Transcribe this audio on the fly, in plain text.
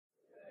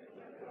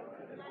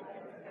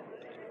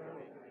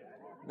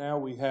Now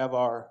we have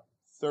our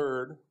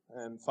third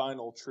and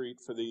final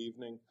treat for the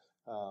evening.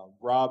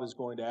 Rob is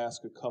going to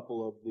ask a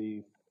couple of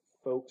the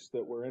folks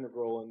that were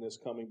integral in this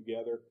coming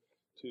together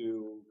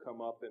to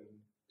come up and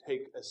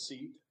take a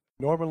seat.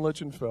 Norman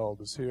Lichtenfeld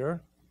is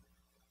here.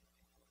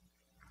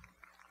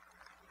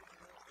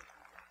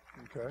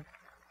 Okay.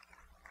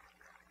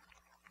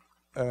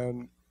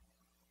 And,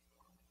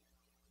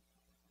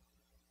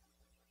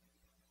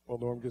 well,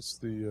 Norm gets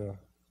the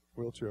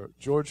wheelchair.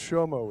 George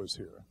Shomo is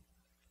here.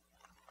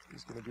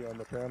 He's going to be on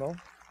the panel.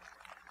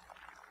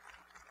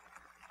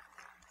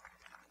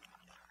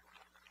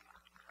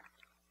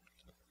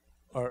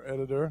 Our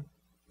editor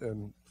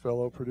and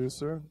fellow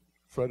producer,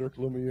 Frederick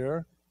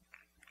Lumiere.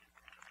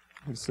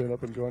 He's stand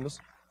up and join us.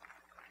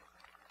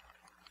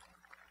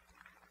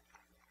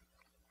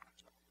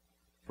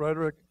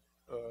 Frederick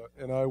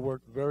and I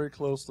worked very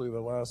closely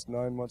the last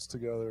 9 months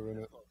together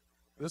in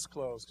this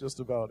close, just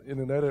about, in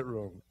an edit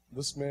room.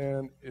 This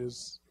man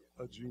is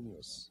a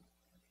genius.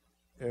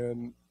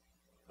 And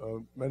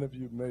many of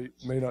you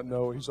may not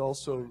know, he's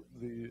also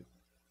the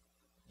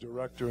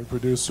director and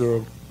producer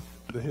of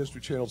the History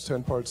Channel's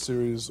 10-part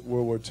series,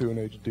 World War II in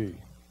HD,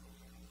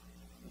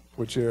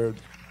 which aired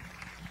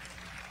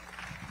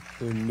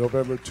in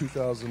November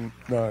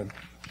 2009.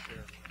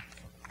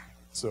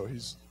 So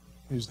he's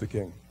the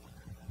king.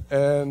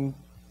 And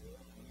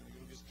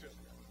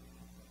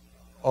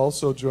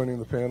also joining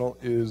the panel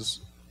is,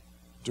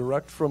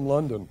 direct from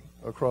London,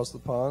 across the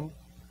pond,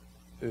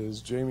 is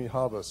Jamie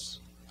Habas,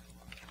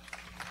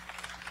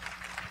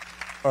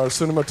 our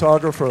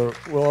cinematographer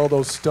with all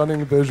those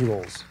stunning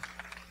visuals.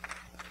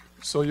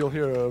 So you'll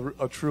hear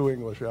a true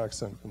English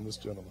accent from this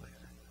gentleman.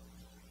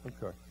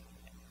 Okay.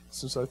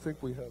 Since I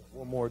think we have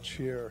one more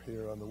chair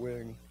here on the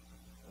wing,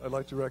 I'd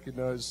like to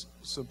recognize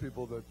some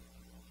people that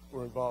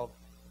were involved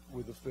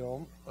with the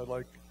film. I'd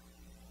like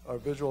our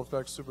visual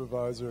effects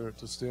supervisor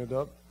to stand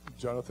up,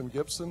 Jonathan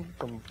Gibson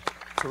from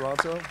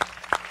Toronto.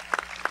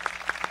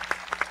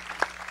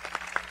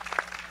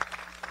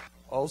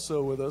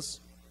 Also with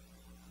us,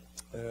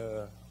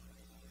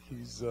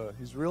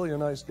 he's really a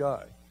nice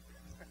guy,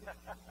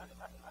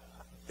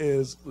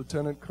 is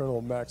Lieutenant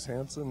Colonel Max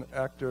Hansen.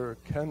 Actor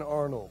Ken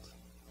Arnold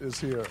is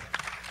here.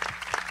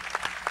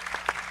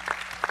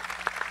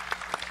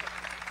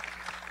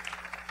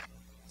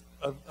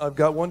 I've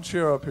got one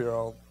chair up here.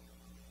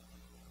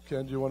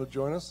 Ken, do you want to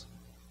join us?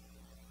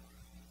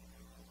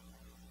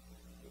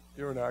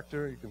 You're an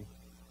actor. You can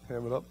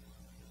ham it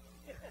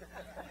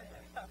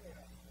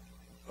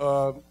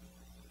up.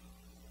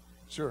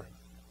 Sure.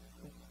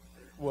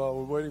 While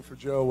we're waiting for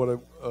Joe, what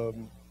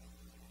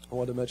I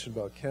want to mention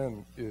about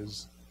Ken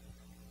is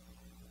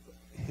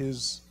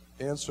his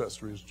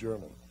ancestry is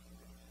German.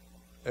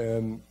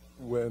 And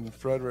when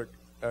Frederick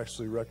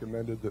actually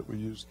recommended that we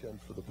use Ken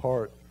for the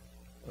part,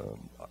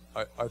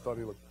 I thought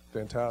he looked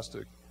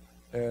fantastic.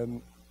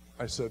 And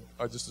I said,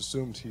 I just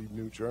assumed he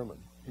knew German.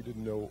 He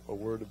didn't know a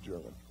word of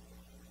German.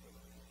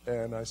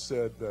 And I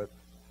said that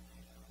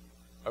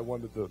I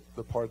wanted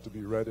the part to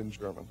be read in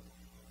German.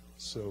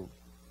 So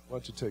why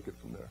don't you take it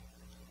from there?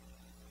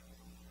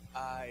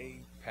 I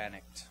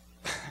panicked.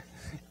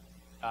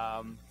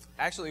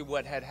 Actually,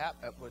 what had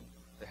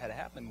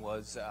happened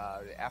was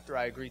after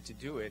I agreed to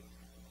do it,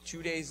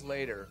 2 days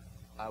later,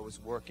 I was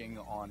working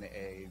on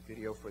a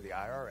video for the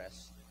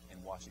IRS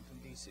in Washington,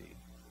 D.C.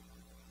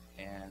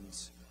 And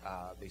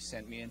they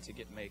sent me in to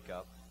get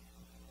makeup,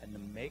 and the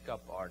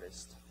makeup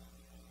artist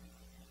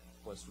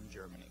was from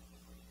Germany,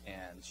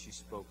 and she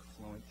spoke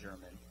fluent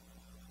German.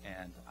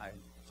 And I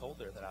told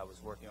her that I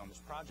was working on this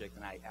project,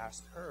 and I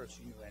asked her if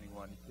she knew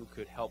anyone who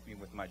could help me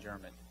with my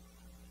German.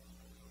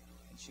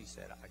 And she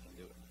said, I can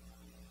do it.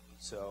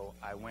 So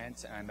I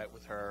went and I met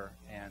with her,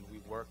 and we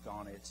worked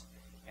on it,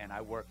 and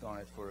I worked on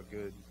it for a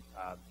good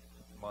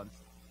month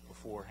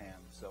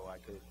beforehand, so I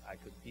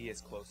could be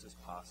as close as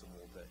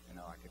possible that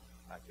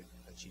I could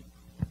achieve.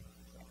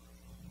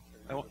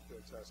 So.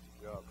 Fantastic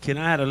job. Can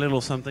I add a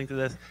little something to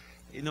this?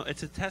 You know,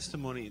 it's a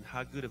testimony in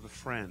how good of a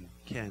friend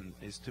Ken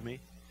is to me.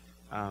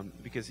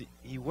 Because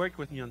he worked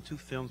with me on 2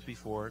 films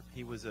before.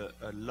 He was a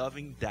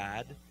loving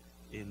dad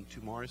in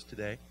Tomorrow's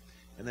Today,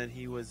 and then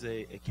he was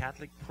a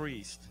Catholic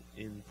priest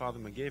in Father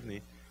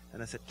McGivney.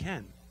 And I said,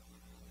 Ken,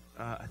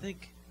 I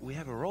think we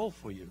have a role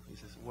for you. He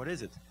says, what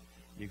is it?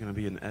 You're going to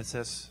be an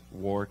SS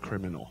war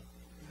criminal.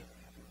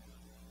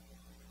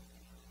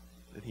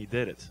 And he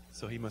did it,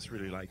 so he must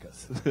really like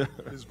us.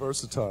 He's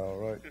versatile,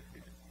 right?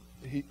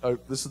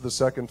 This is the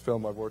second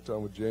film I've worked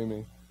on with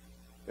Jamie,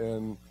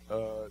 and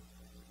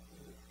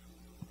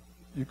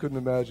you couldn't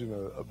imagine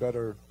a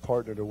better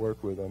partner to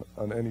work with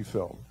on any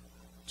film.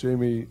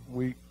 Jamie,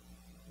 we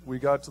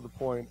got to the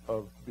point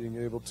of being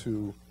able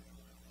to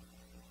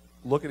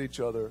look at each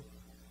other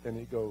and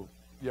he'd go,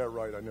 yeah,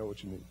 right, I know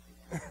what you need.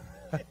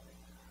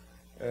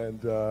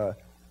 And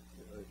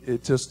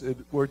it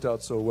worked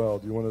out so well.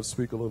 Do you want to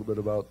speak a little bit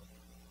about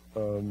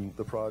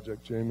the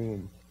project,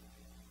 Jamie?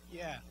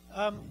 Yeah.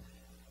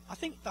 I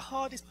think the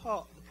hardest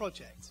part of the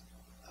project,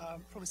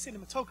 from a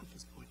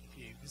cinematographer's point of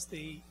view, was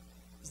the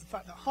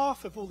fact that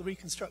half of all the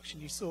reconstruction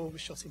you saw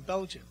was shot in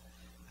Belgium,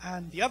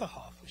 and the other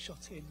half was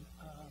shot in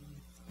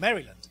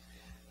Maryland.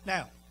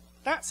 Now,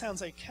 that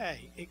sounds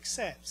okay,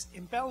 except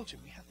in Belgium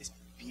we had this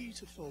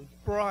beautiful,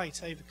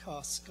 bright,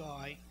 overcast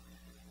sky,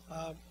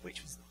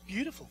 which was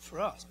beautiful for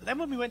us. But then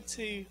when we went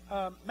to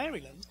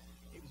Maryland,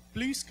 it was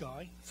blue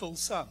sky, full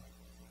sun.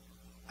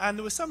 And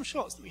there were some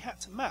shots that we had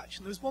to match,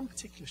 and there was one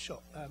particular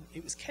shot,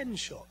 it was Ken's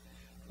shot,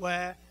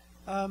 where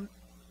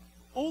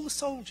all the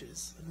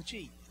soldiers and the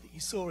jeep that you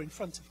saw in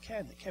front of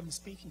Ken, that Ken was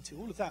speaking to,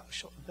 all of that was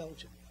shot in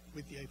Belgium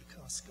with the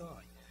overcast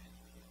sky.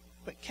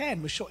 But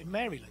Ken was shot in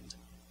Maryland,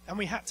 and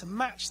we had to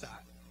match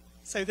that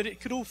so that it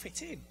could all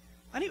fit in.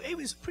 And it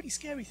was a pretty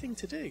scary thing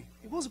to do.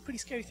 It was a pretty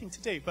scary thing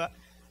to do, but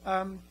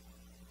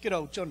good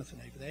old Jonathan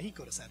over there, he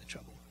got us out of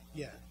trouble.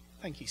 Yeah,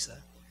 thank you, sir.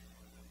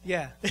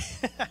 Yeah.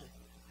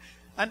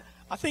 And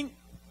I think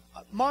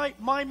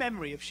my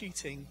memory of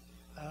shooting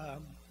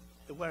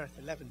the Wereth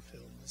 11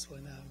 film was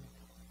when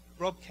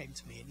Rob came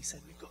to me and he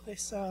said, we've got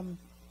this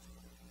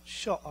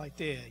shot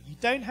idea. You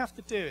don't have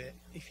to do it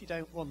if you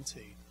don't want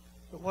to.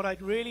 But what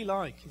I'd really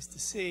like is to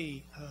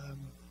see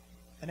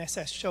an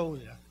SS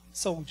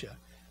soldier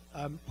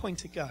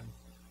point a gun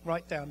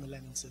right down the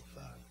lens of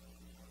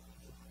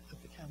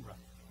the camera.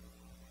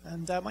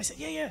 And I said,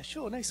 yeah,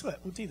 sure, no sweat,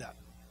 we'll do that.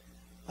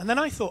 And then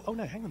I thought, oh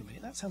no, hang on a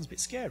minute, that sounds a bit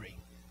scary.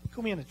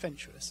 Call me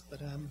unadventurous,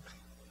 but I'm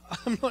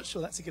not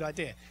sure that's a good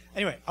idea.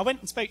 Anyway, I went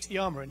and spoke to the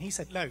armourer, and he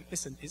said, no,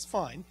 listen, it's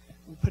fine.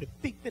 We'll put a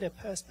big bit of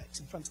perspex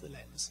in front of the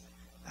lens.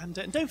 And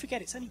don't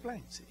forget, it's only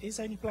blanks. It is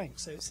only blank,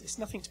 so it's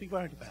nothing to be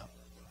worried about.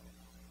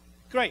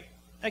 Great.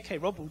 Okay,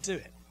 Rob will do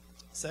it.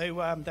 So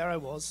there I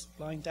was,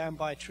 lying down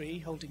by a tree,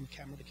 holding the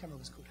camera. The camera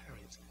was called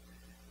Harriet.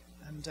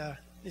 And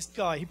this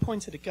guy, he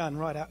pointed a gun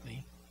right at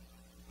me.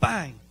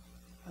 Bang!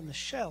 And the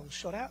shell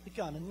shot out the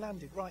gun and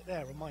landed right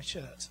there on my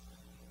shirt.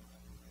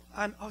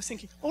 And I was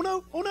thinking, oh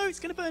no, it's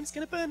going to burn, it's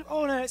going to burn.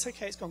 Oh no, it's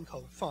okay, it's gone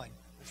cold. Fine.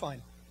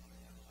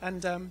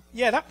 And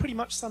yeah, that pretty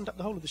much summed up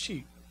the whole of the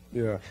shoot.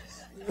 Yeah.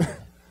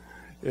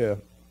 Yeah.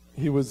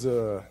 He was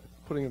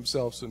putting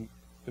himself in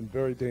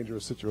very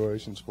dangerous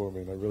situations for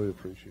me, and I really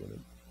appreciate it.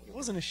 It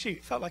wasn't a shoot.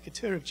 It felt like a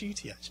tour of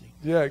duty, actually.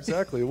 Yeah,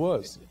 exactly. It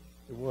was.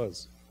 It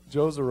was.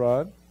 Joe's a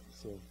rod.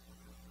 So.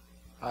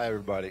 Hi,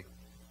 everybody.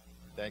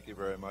 Thank you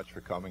very much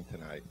for coming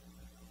tonight.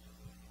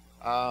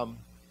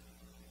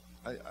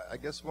 I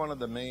guess one of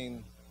the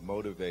main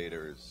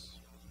motivators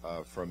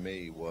for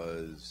me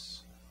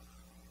was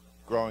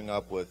growing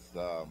up with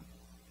a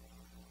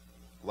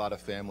lot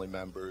of family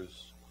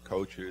members,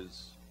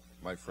 coaches,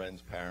 my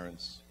friends'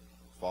 parents,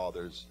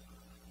 fathers,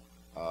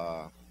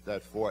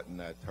 that fought in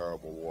that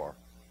terrible war.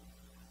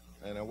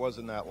 And it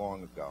wasn't that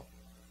long ago.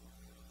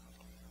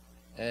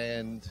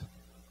 And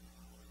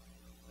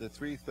the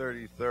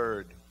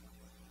 333rd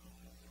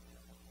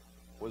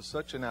was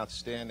such an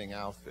outstanding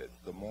outfit.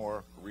 The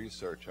more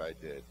research I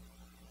did,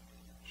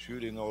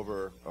 shooting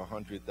over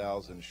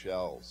 100,000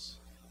 shells,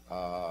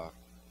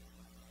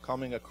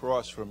 coming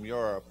across from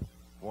Europe,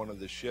 one of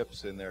the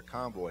ships in their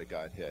convoy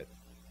got hit.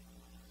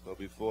 So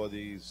before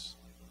these,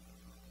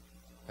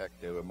 heck,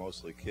 they were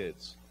mostly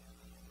kids.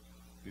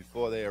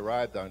 Before they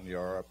arrived on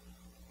Europe,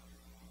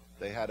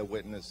 they had to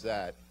witness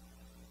that.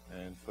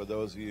 And for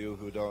those of you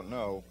who don't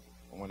know,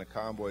 when a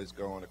convoy is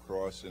going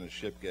across and a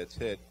ship gets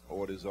hit,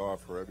 orders are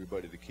for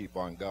everybody to keep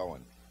on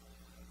going.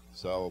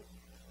 So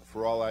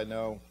for all I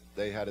know,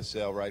 they had to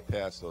sail right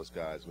past those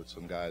guys with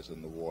some guys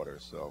in the water.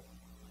 So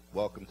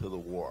welcome to the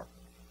war.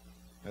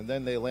 And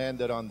then they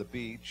landed on the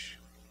beach,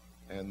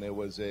 and there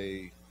was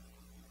a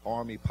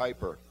Army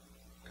Piper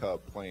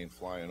Cub plane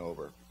flying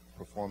over,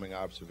 performing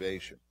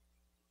observation.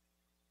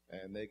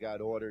 And they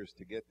got orders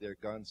to get their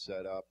guns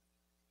set up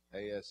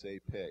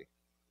ASAP.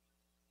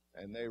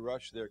 And they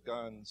rushed their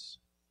guns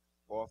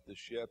off the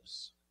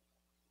ships,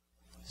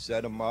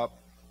 set them up,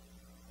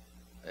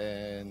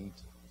 and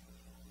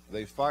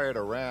they fired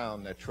a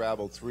round that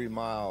traveled 3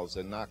 miles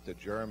and knocked a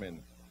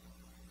German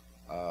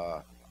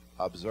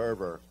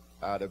observer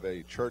out of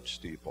a church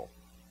steeple.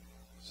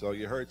 So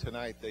you heard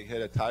tonight they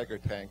hit a Tiger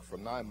tank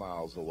from 9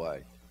 miles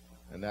away,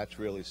 and that's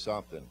really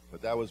something.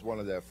 But that was one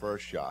of their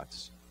first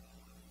shots.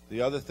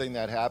 The other thing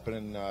that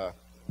happened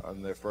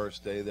on their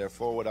first day, their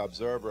forward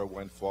observer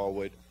went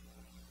forward,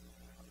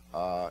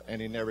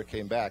 and he never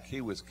came back.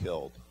 He was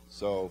killed.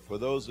 So for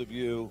those of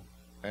you,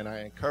 and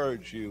I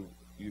encourage you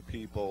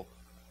people,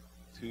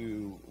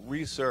 to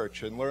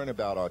research and learn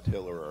about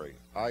artillery.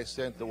 I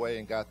sent away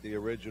and got the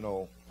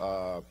original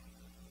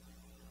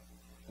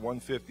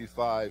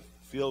 155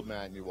 field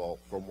manual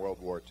from World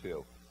War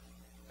II.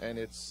 And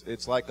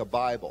it's like a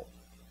Bible.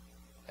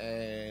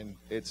 And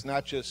it's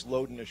not just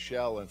loading a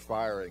shell and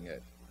firing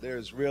it.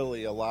 There's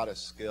really a lot of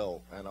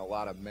skill and a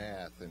lot of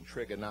math and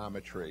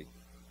trigonometry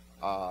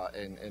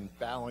and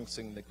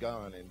balancing the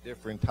gun and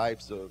different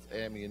types of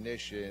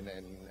ammunition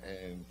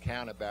and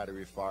counter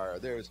battery fire.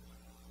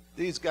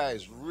 These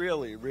guys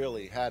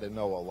really had to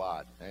know a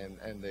lot,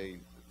 and they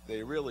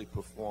really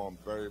performed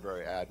very,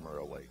 very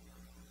admirably.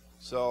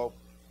 So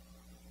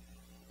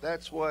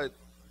that's what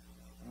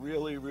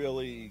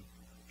really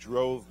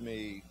drove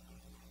me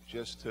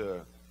just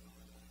to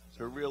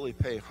really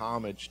pay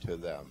homage to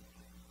them.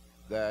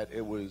 that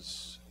it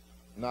was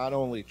not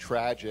only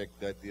tragic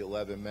that the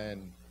 11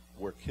 men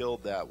were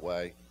killed that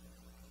way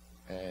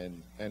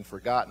and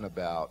forgotten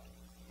about,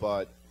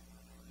 but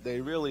they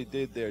really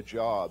did their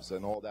jobs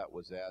and all that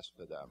was asked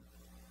for them.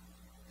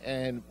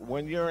 And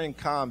when you're in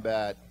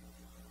combat,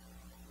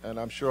 and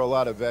I'm sure a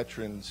lot of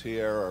veterans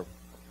here or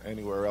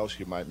anywhere else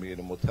you might meet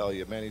them will tell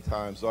you many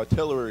times,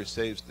 artillery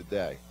saves the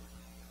day.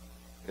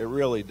 It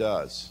really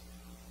does.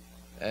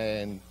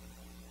 And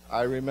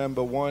I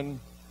remember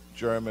one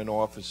German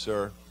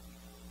officer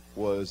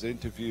was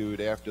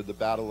interviewed after the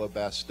Battle of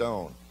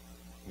Bastogne.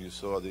 You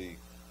saw the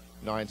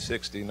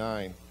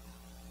 969,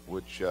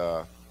 which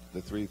the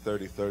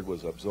 333rd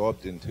was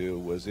absorbed into,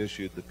 was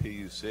issued the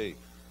PUC,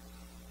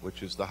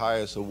 which is the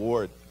highest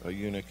award a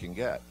unit can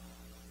get.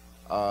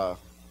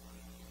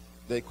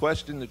 They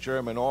questioned the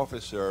German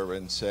officer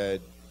and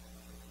said,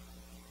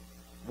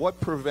 "What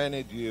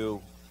prevented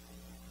you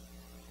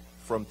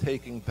from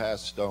taking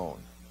Bastogne?"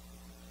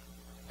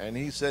 And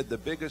he said the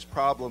biggest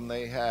problem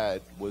they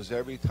had was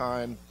every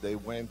time they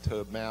went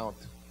to mount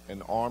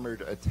an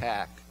armored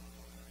attack,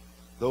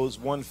 those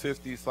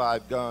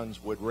 155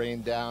 guns would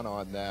rain down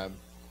on them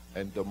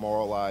and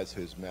demoralize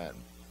his men.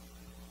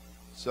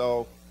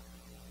 So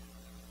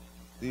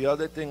the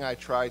other thing I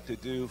tried to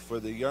do for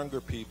the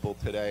younger people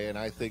today, and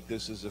I think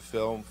this is a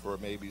film for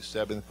maybe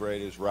 7th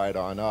graders right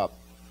on up,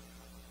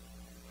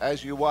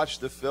 as you watch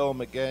the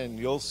film again,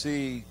 you'll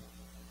see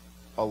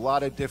a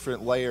lot of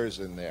different layers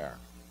in there.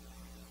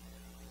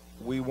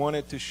 We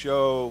wanted to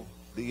show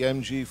the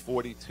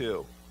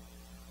MG-42,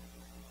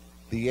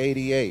 the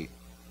 88,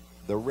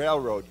 the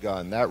railroad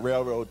gun. That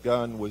railroad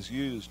gun was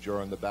used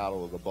during the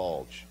Battle of the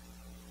Bulge.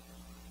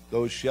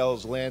 Those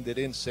shells landed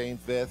in St.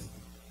 Vith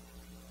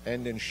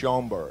and in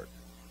Schomberg.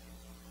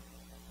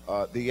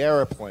 The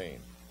airplane.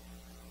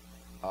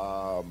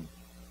 All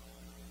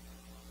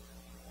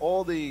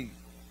the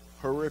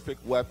horrific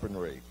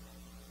weaponry.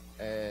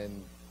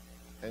 And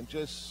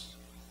just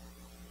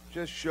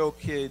show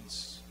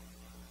kids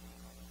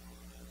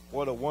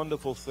what a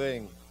wonderful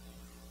thing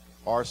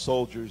our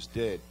soldiers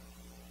did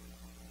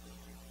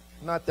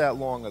not that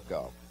long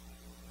ago,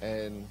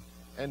 and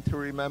to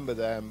remember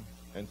them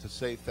and to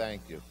say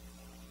thank you.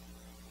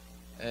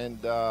 And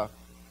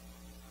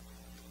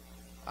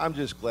I'm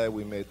just glad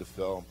we made the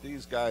film.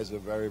 These guys are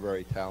very,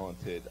 very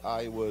talented.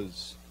 I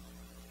was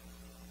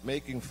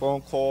making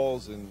phone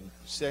calls and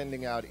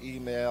sending out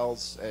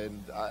emails,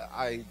 and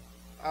I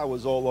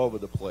was all over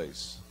the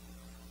place.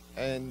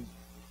 And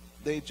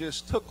they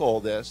just took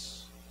all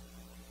this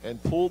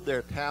and pooled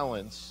their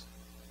talents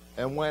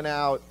and went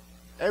out.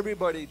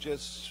 Everybody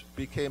just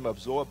became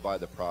absorbed by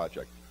the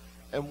project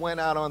and went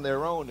out on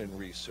their own and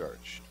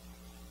researched,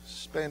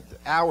 spent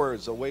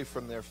hours away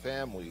from their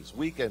families,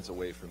 weekends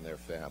away from their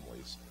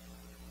families,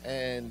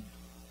 and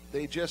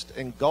they just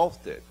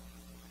engulfed it.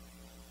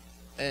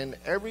 And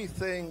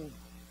everything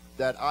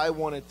that I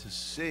wanted to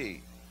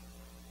see,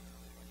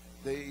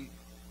 they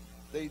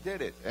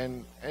did it,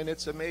 and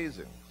it's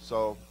amazing.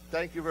 So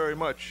thank you very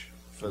much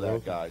for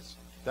that, guys.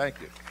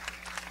 Thank you.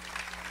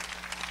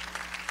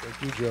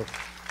 Thank you, Joe.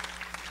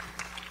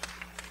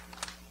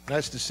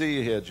 Nice to see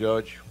you here,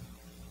 George.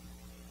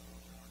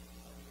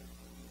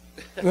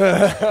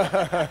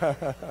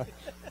 Yeah,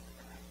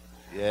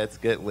 it's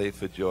getting late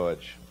for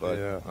George, but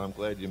Yeah. I'm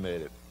glad you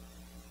made it.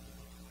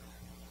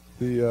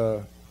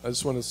 I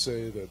just want to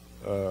say that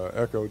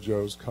echo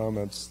Joe's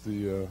comments.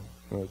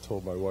 I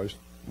told my wife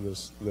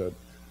this, that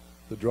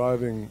the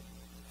driving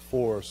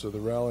force or the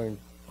rallying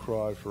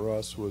cry for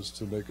us was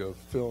to make a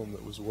film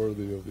that was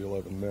worthy of the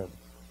 11 men.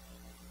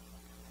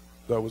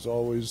 That was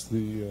always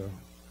the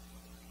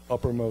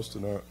uppermost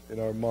in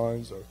our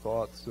minds, our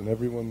thoughts, and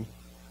everyone,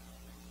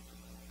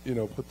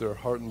 put their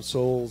heart and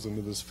souls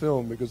into this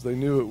film because they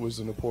knew it was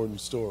an important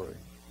story.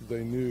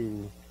 They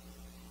knew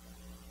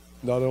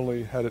not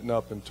only had it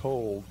not been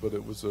told, but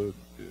it was a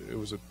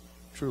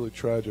truly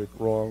tragic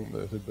wrong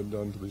that had been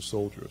done to these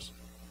soldiers,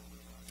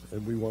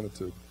 and we wanted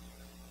to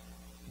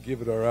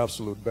give it our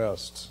absolute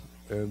best.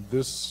 And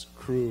this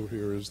crew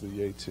here is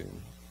the A-team.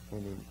 I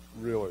mean,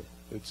 really,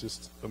 it's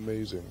just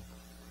amazing.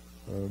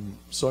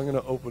 So I'm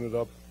going to open it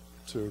up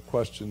to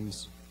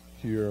questions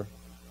here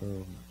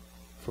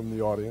from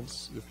the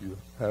audience, if you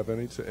have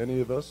any, to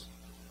any of us.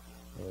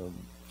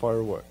 Fire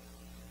away.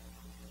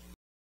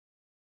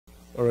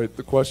 All right,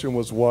 the question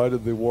was, why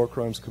did the War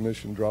Crimes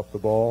Commission drop the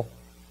ball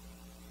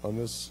on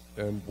this,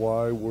 and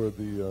why were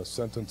the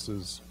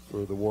sentences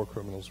for the war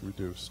criminals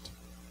reduced?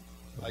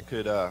 I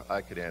could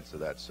answer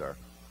that, sir.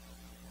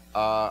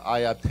 I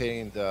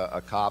obtained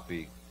a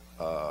copy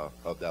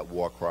of that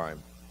war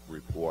crime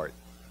report,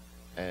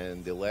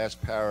 and the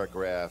last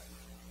paragraph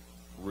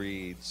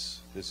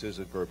reads, this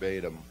isn't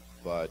verbatim,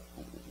 but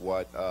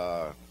what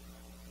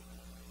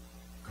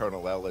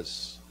Colonel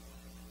Ellis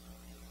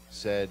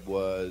said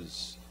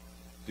was,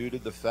 due to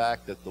the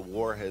fact that the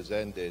war has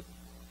ended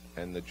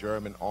and the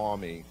German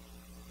army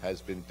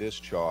has been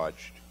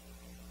discharged,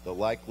 the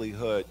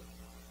likelihood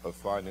of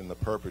finding the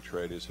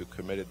perpetrators who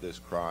committed this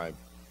crime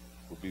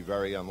would be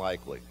very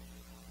unlikely.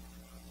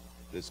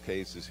 This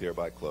case is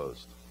hereby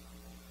closed.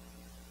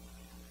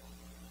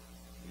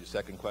 Your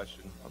second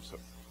question? I'm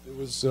sorry. It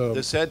was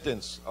The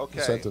sentence. Okay.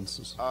 the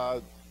sentences.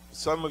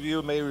 Some of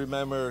you may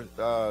remember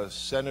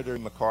Senator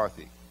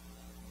McCarthy.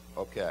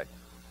 Okay.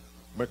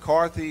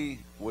 McCarthy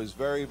was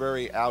very,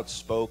 very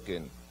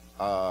outspoken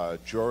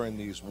during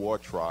these war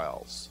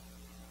trials.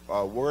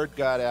 Word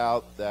got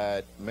out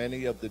that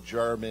many of the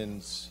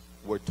Germans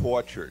were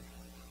tortured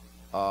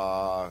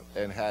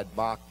and had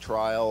mock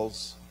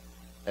trials,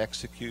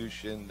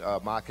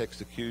 mock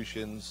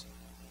executions,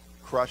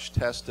 crushed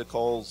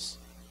testicles,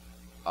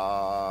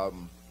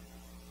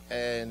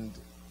 and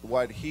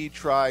what he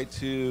tried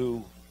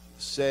to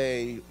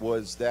say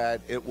was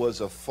that it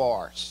was a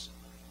farce.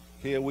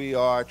 Here we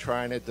are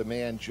trying to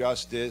demand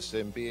justice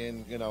and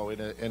being, in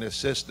a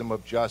system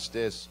of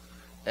justice,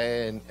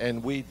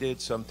 and we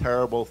did some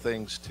terrible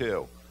things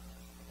too.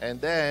 And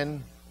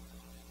then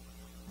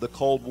the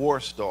Cold War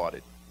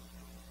started,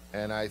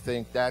 and I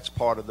think that's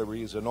part of the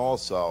reason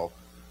also.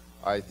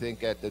 I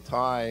think at the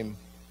time,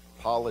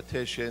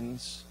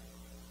 politicians,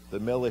 the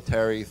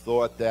military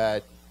thought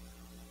that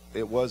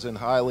it wasn't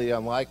highly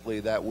unlikely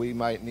that we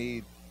might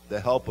need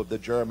the help of the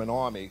German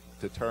army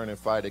to turn and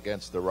fight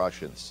against the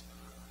Russians.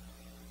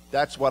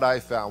 That's what I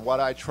found. What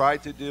I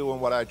tried to do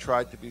and what I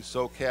tried to be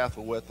so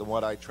careful with and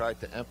what I tried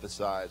to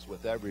emphasize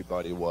with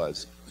everybody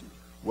was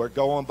we're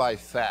going by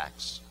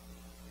facts.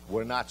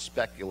 We're not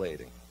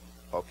speculating,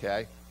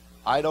 okay?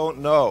 I don't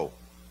know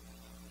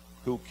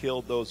who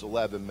killed those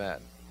 11 men.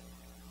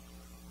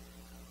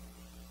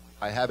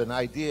 I have an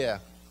idea,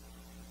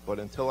 but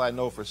until I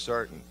know for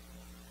certain.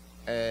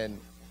 And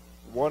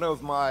one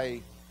of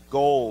my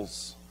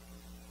goals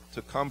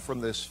to come from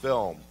this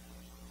film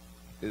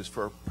is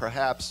for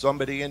perhaps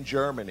somebody in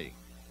Germany,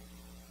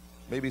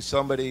 maybe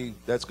somebody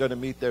that's going to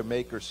meet their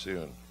maker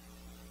soon,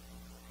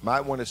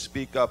 might want to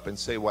speak up and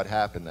say what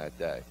happened that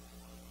day.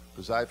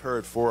 Because I've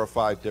heard 4 or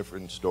 5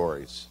 different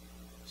stories.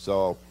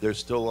 So there's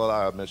still a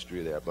lot of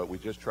mystery there, but we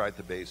just tried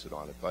to base it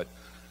on it. But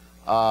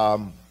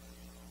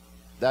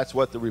that's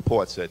what the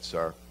report said,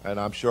 sir. And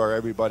I'm sure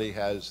everybody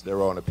has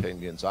their own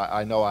opinions.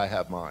 I know I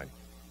have mine.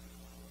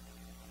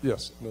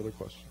 Yes, another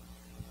question.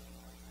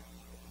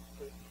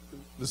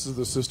 This is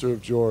the sister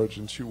of George,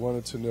 and she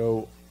wanted to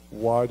know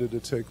why did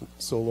it take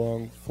so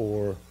long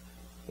for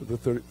the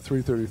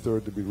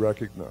 333rd to be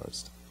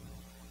recognized?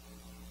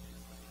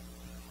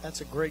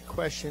 That's a great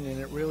question, and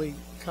it really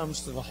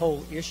comes to the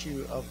whole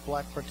issue of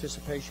black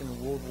participation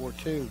in World War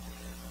II.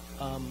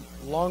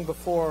 Long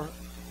before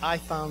I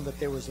found that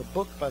there was a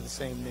book by the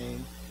same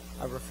name,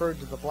 I referred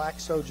to the black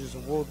soldiers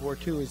of World War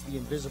II as the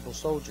invisible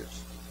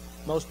soldiers.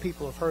 Most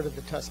people have heard of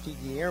the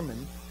Tuskegee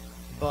Airmen,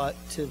 but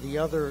to the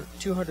other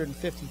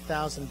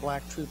 250,000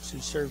 black troops who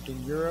served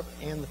in Europe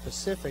and the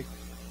Pacific,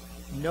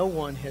 no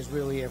one has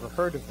really ever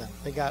heard of them.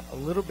 They got a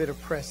little bit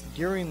of press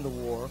during the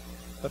war,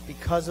 but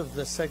because of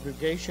the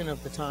segregation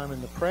of the time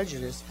and the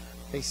prejudice,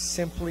 they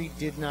simply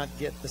did not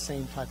get the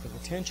same type of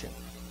attention.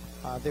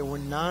 There were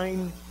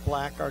 9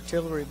 black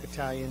artillery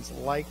battalions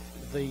like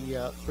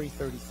the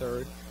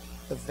 333rd.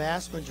 The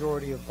vast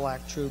majority of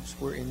black troops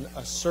were in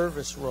a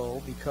service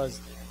role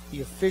because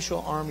the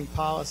official Army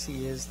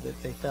policy is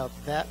that they felt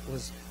that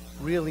was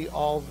really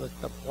all that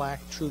the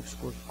black troops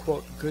were,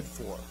 quote, good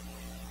for.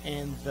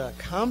 And the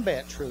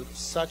combat troops,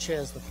 such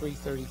as the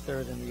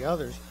 333rd and the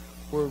others,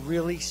 were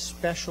really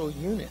special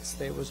units.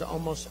 There was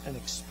almost an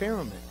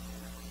experiment.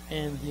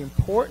 And the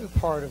important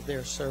part of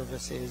their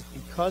service is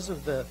because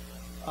of the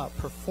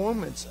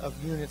performance of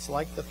units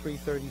like the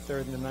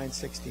 333rd and the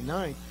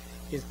 969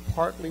 is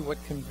partly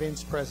what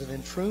convinced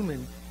President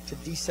Truman to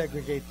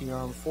desegregate the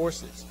armed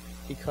forces,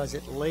 because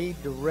it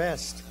laid to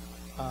rest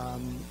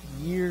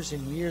years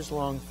and years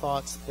long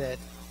thoughts that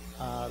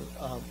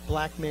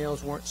black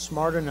males weren't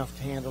smart enough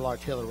to handle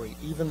artillery,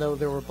 even though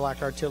there were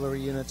black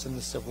artillery units in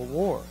the Civil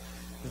War,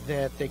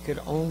 that they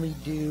could only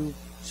do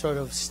sort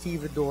of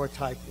stevedore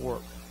type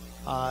work.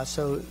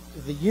 So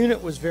the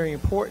unit was very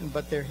important,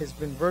 but there has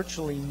been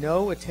virtually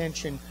no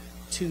attention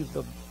to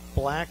the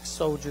black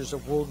soldiers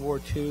of World War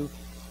II,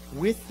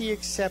 with the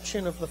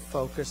exception of the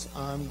focus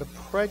on the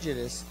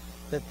prejudice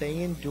that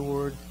they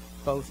endured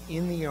both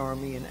in the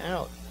Army and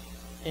out.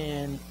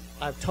 And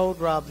I've told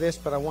Rob this,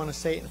 but I want to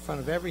say it in front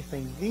of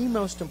everything. The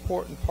most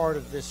important part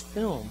of this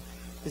film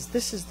is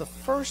this is the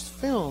first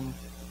film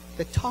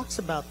that talks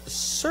about the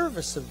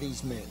service of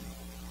these men.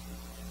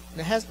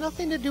 And it has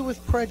nothing to do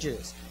with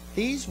prejudice.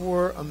 These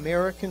were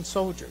American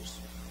soldiers.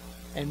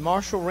 And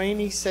Marshall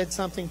Rainey said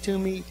something to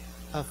me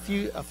a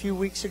few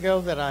weeks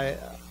ago that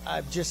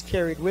I've just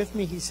carried with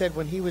me. He said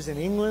when he was in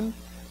England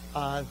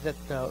that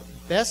the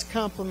best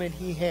compliment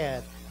he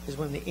had is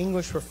when the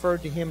English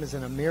referred to him as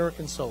an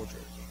American soldier,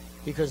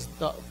 because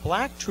the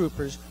black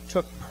troopers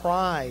took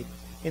pride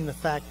in the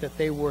fact that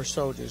they were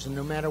soldiers, and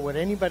no matter what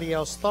anybody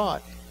else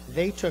thought,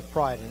 they took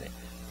pride in it.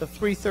 The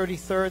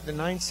 333rd, the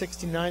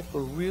 969th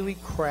were really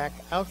crack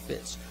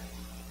outfits.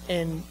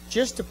 And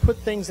just to put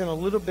things in a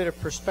little bit of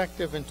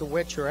perspective and to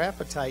whet your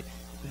appetite,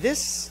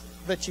 this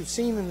that you've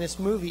seen in this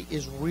movie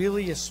is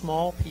really a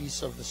small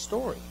piece of the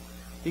story,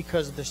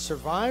 because the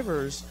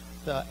survivors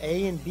the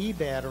A and B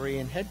battery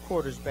and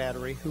headquarters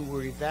battery, who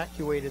were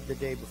evacuated the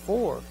day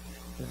before,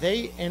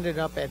 they ended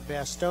up at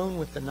Bastogne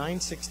with the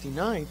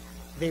 969th.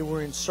 They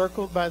were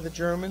encircled by the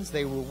Germans.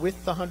 They were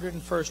with the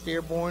 101st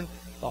Airborne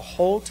the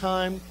whole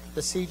time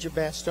the siege of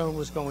Bastogne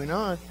was going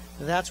on.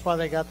 That's why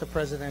they got the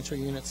Presidential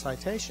Unit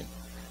Citation.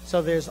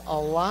 So there's a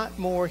lot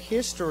more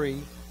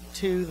history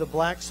to the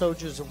black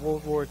soldiers of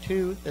World War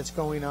II that's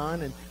going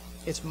on, and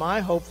it's my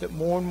hope that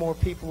more and more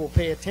people will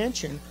pay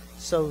attention,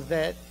 so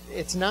that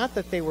it's not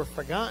that they were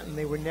forgotten,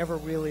 they were never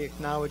really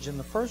acknowledged in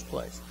the first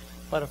place.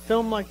 But a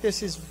film like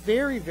this is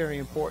very, very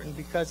important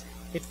because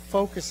it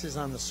focuses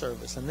on the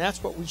service, and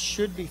that's what we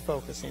should be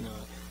focusing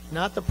on.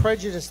 Not the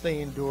prejudice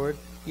they endured.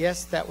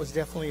 Yes, that was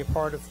definitely a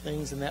part of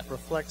things, and that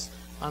reflects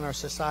on our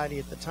society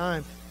at the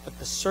time, but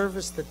the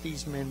service that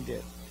these men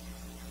did.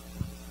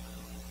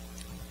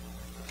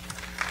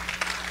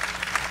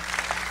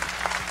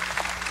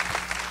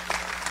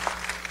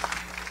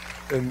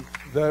 And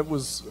that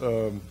was,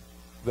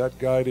 that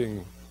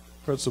guiding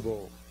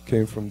principle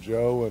came from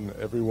Joe and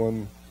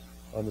everyone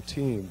on the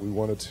team. We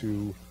wanted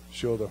to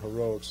show the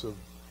heroics of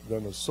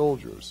them as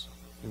soldiers,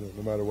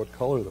 no matter what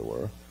color they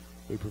were.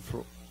 They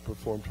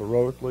performed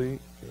heroically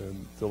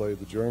and delayed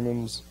the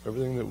Germans.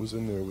 Everything that was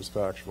in there was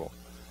factual.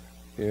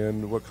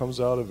 And what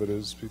comes out of it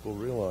is people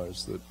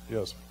realize that,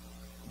 yes,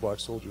 black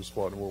soldiers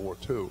fought in World War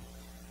II,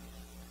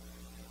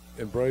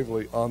 and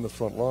bravely on the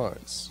front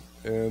lines.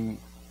 And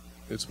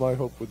it's my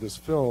hope with this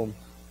film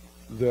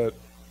that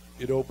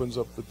it opens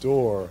up the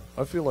door.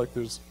 I feel like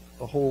there's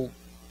a whole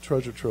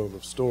treasure trove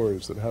of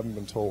stories that haven't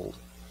been told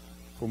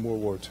from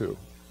World War II.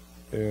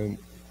 And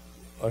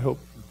I hope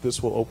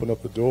this will open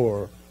up the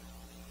door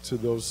to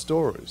those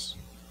stories,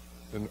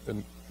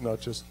 and not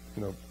just,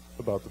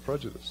 about the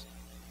prejudice.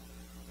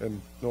 And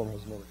Norm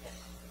has another comment.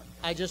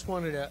 I just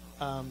wanted to,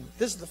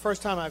 this is the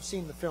first time I've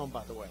seen the film,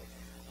 by the way.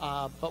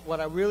 But what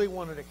I really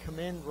wanted to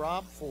commend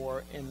Rob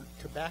for, and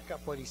to back up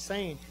what he's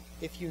saying,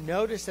 if you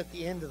notice at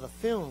the end of the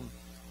film,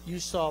 you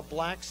saw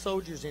black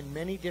soldiers in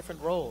many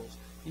different roles.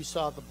 You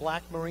saw the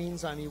black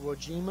Marines on Iwo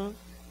Jima.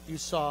 You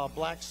saw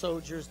black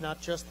soldiers,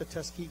 not just the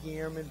Tuskegee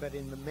Airmen, but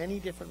in the many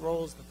different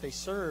roles that they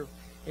served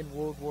in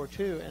World War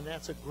II. And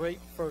that's a great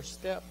first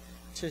step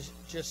to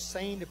just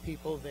saying to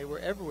people they were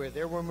everywhere.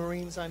 There were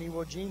Marines on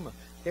Iwo Jima.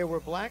 There were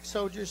black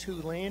soldiers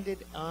who landed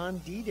on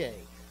D-Day.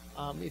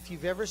 If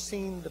you've ever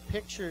seen the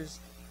pictures,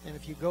 and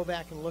if you go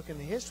back and look in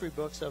the history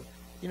books of,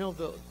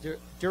 the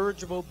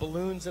dirigible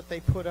balloons that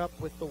they put up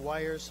with the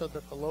wires so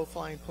that the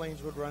low-flying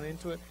planes would run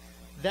into it,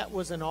 that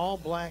was an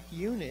all-black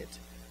unit,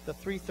 the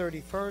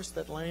 331st,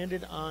 that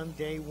landed on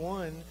day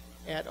one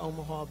at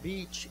Omaha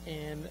Beach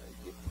and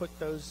put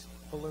those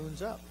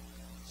balloons up.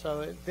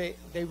 So they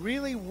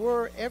really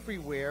were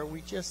everywhere.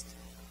 We just,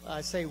 I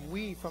say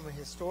we, from a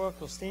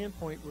historical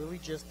standpoint, really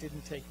just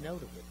didn't take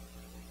note of it.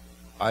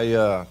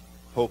 I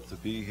hope to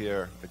be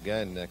here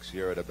again next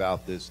year at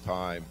about this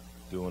time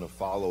doing a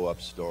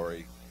follow-up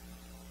story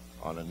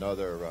on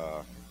another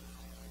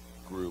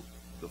group,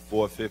 the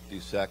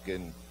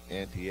 452nd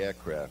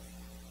Anti-Aircraft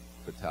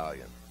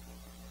Battalion.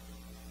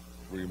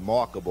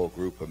 Remarkable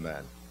group of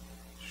men.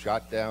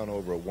 Shot down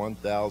over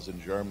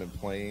 1,000 German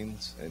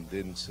planes and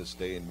didn't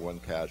sustain one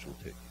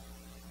casualty.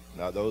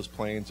 Now those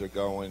planes are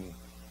going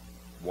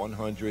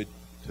 100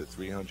 to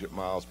 300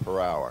 miles per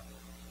hour.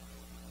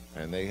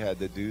 And they had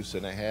the deuce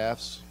and a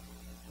halves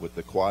with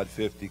the quad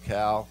 50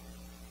 cal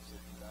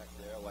sitting back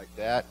there like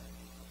that.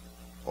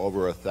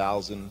 Over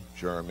 1,000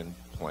 German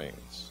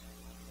planes.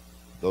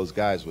 Those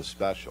guys were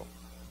special.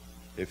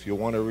 If you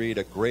want to read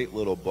a great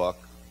little book,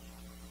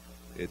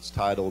 it's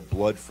titled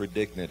Blood for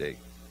Dignity.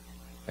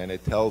 And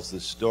it tells the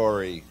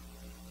story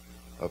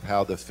of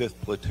how the 5th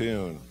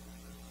Platoon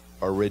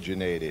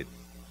originated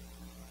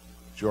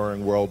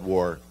during World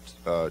War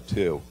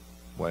II,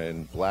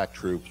 when black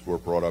troops were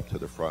brought up to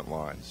the front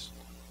lines.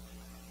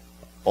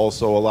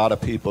 Also, a lot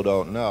of people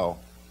don't know,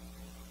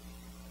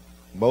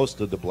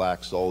 most of the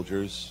black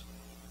soldiers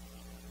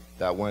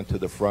that went to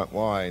the front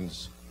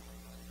lines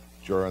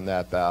during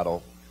that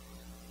battle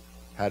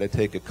had to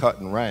take a cut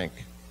in rank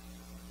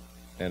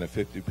and a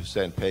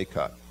 50% pay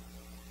cut.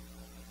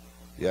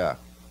 Yeah.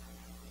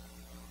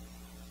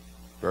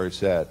 Very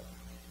sad.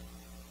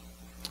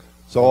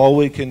 So all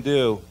we can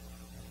do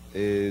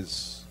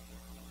is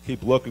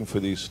keep looking for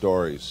these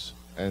stories,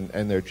 and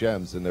they're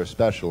gems, and they're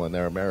special, and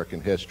they're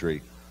American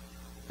history.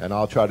 And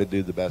I'll try to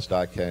do the best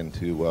I can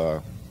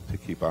to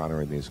keep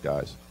honoring these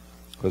guys.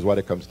 Because what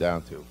it comes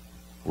down to,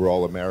 we're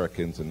all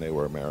Americans, and they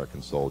were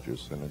American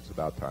soldiers, and it's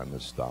about time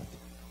this stopped.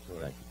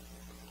 Thank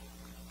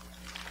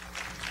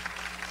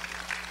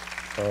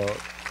you.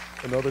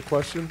 Another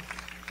question?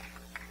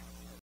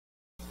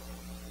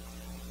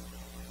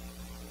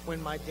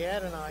 When my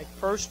dad and I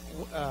first,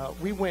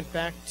 we went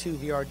back to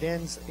the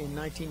Ardennes in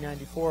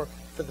 1994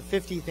 for the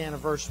 50th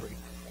anniversary.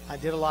 I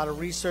did a lot of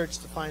research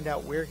to find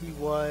out where he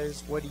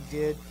was, what he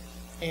did,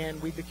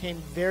 and we became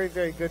very,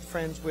 very good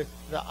friends with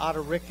the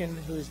Otto Ricken,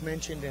 who is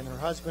mentioned, and her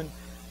husband,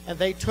 and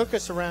they took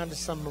us around to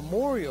some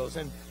memorials,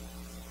 and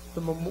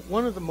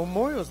one of the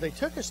memorials they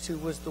took us to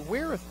was the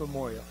Wereth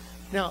Memorial.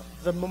 Now,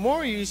 the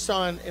memorial you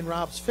saw in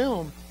Rob's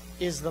film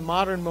is the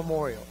modern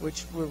memorial,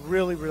 which we're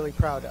really, really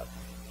proud of.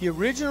 The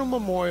original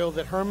memorial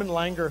that Hermann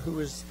Langer, who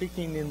was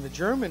speaking in the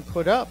German,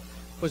 put up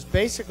was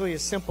basically a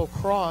simple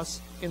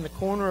cross in the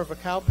corner of a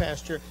cow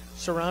pasture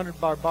surrounded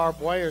by barbed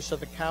wire so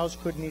the cows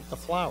couldn't eat the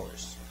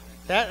flowers.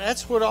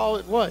 That's what all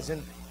it was.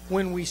 And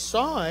when we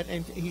saw it,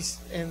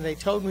 and they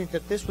told me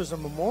that this was a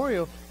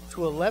memorial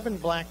to 11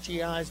 black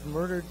GIs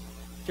murdered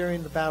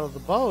during the Battle of the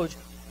Bulge,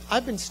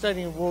 I've been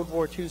studying World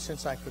War II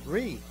since I could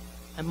read.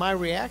 And my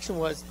reaction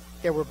was,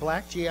 there were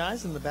black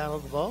GIs in the Battle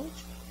of the Bulge?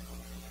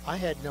 I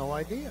had no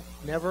idea.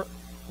 Never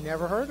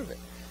heard of it.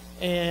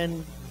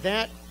 And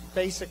that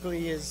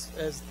basically is,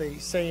 as they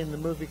say in the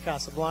movie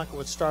Casablanca,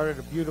 what started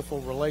a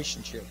beautiful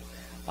relationship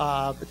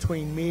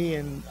between me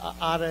and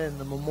Ada and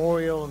the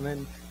memorial, and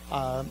then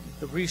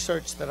the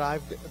research that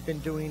I've been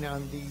doing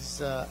on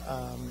these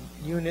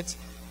units.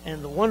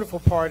 And the wonderful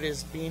part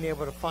is being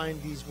able to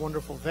find these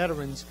wonderful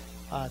veterans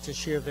to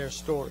share their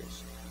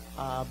stories.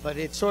 But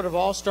it sort of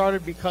all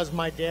started because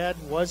my dad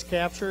was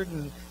captured,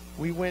 and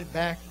we went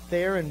back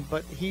there,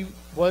 but he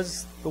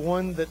was the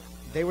one that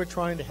they were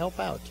trying to help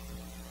out.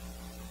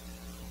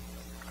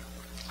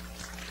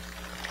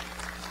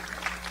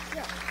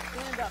 Yeah,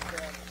 stand up,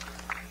 Dad.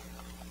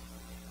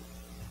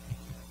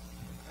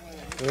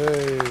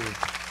 Hey.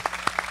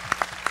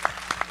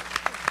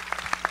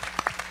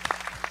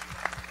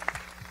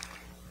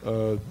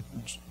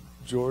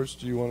 George,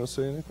 do you want to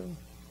say anything?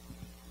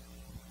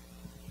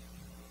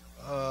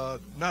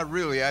 Not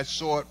really. I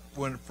saw it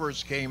when it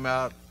first came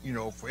out, you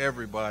know, for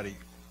everybody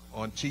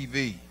on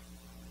TV.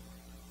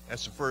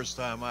 That's the first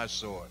time I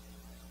saw it.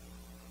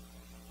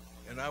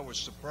 And I was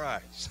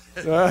surprised.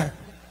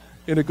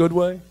 In a good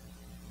way?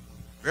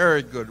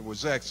 Very good. It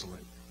was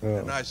excellent. Oh.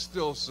 And I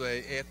still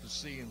say, after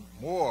seeing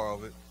more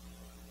of it,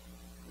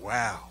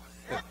 wow.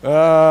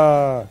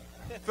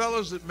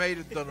 Fellows that made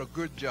it done a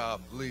good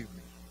job, believe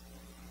me.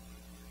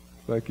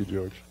 Thank you,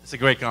 George. It's a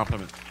great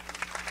compliment.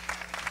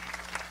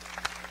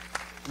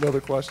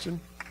 Another question?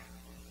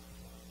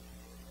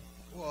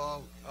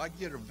 Well, I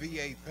get a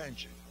VA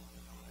pension.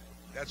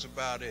 That's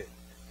about it.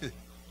 As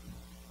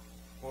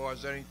far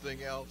as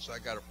anything else, I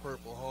got a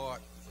Purple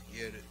Heart.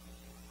 Forget it.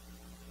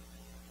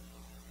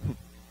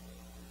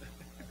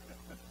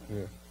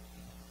 Yeah.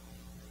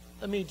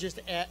 Let me just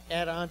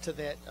add on to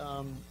that.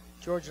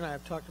 George and I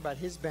have talked about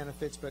his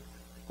benefits, but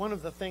one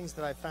of the things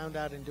that I found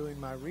out in doing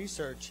my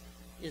research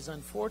is,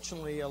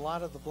 unfortunately, a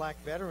lot of the black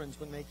veterans,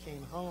 when they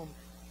came home,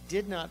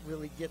 did not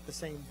really get the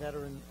same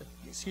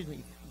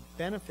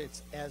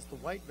benefits as the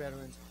white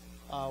veterans.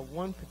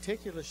 One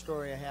particular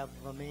story I have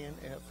of a man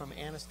from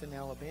Anniston,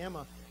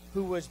 Alabama,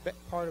 who was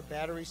part of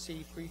Battery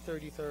C,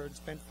 333rd,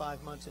 spent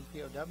 5 months in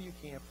POW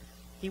camp.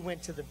 He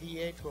went to the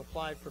VA to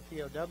apply for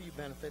POW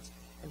benefits,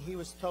 and he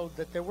was told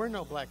that there were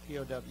no black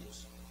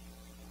POWs.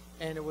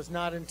 And it was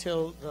not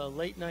until the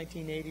late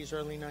 1980s,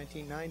 early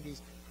 1990s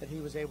that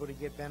he was able to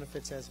get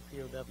benefits as a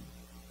POW.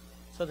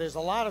 So there's a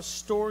lot of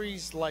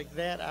stories like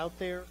that out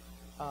there,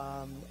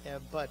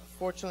 but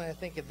fortunately I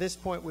think at this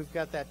point we've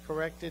got that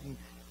corrected, and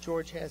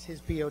George has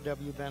his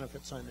POW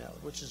benefits on now,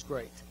 which is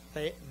great.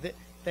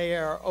 They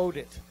are owed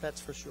it,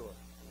 that's for sure.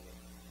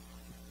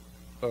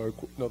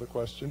 Another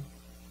question?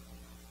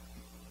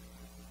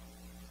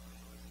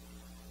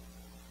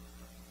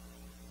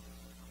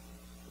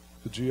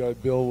 The GI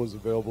Bill was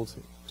available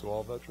to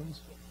all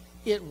veterans?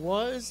 It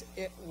was,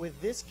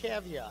 with this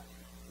caveat,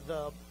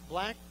 the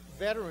black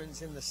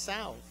veterans in the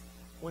South,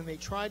 when they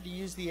tried to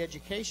use the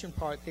education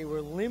part, they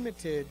were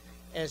limited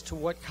as to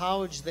what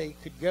college they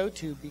could go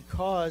to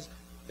because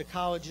the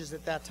colleges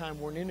at that time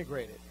weren't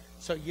integrated.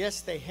 So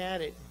yes, they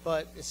had it,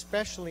 but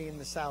especially in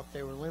the South,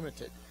 they were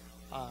limited.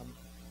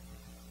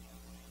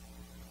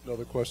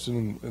 Another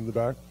question in the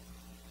back?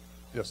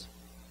 Yes.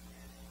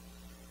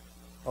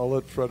 I'll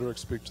let Frederick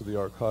speak to the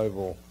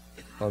archival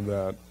on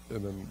that,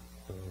 and then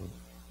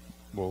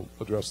we'll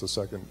address the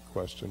second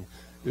question.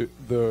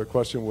 The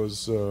question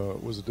was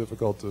it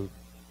difficult to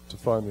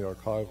find the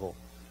archival?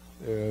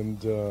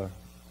 And,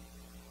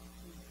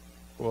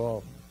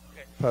 well,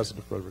 Okay. pass it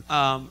to Frederick.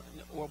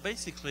 Well,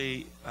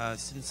 basically,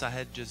 since I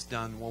had just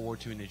done World War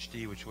II in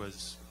HD, which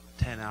was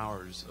 10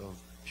 hours of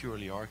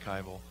purely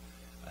archival,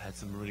 I had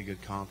some really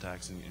good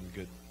contacts and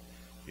good,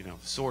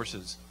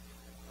 sources.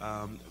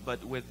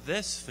 But with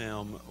this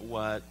film,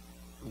 what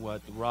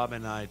Rob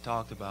and I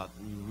talked about,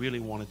 we really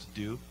wanted to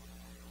do,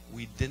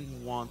 we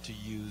didn't want to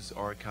use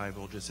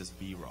archival just as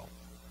B-roll.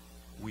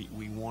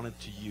 We wanted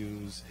to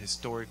use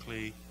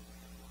historically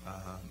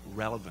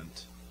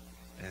relevant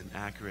and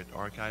accurate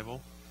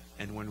archival.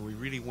 And when we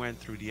really went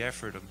through the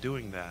effort of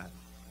doing that,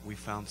 we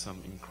found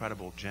some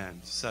incredible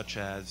gems, such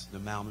as the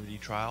Malmedy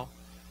trial.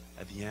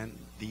 At the end,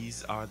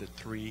 these are the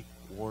 3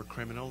 war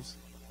criminals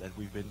that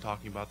we've been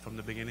talking about from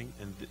the beginning,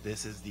 and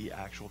this is the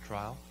actual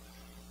trial.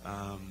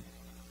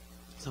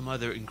 Some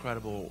other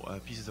incredible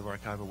pieces of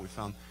archival we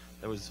found.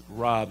 There was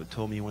Rob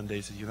told me one day,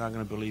 he said, "You're not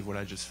going to believe what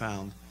I just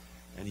found."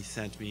 And he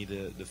sent me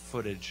the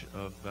footage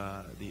of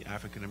the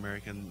African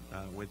American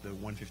with the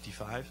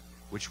 155,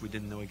 which we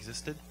didn't know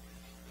existed.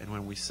 And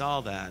when we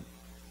saw that,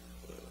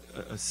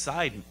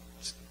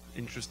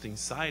 interesting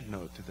side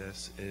note to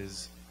this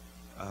is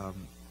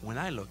when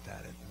I looked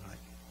at it, I'm like,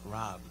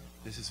 Rob,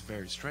 this is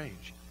very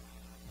strange.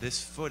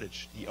 This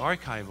footage, the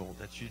archival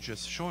that you're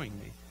just showing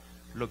me,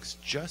 looks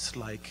just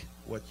like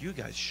what you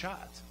guys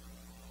shot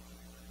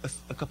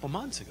a couple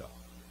months ago.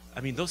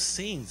 I mean, those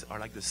scenes are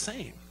like the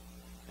same.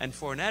 And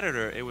for an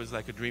editor, it was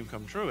like a dream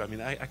come true. I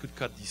mean, I could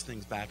cut these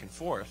things back and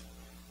forth,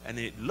 and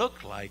it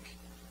looked like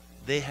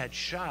they had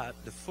shot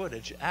the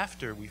footage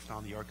after we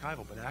found the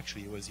archival, but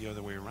actually it was the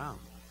other way around.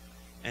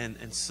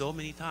 And so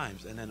many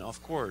times. And then,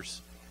 of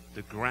course,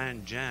 the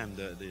grand jam,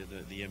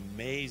 the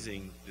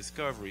amazing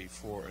discovery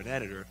for an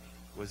editor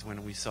was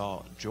when we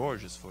saw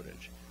George's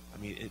footage.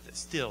 I mean, it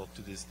still,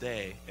 to this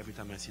day, every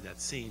time I see that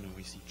scene when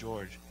we see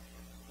George,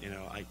 you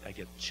know, I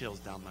get chills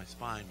down my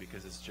spine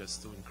because it's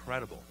just so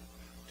incredible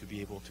to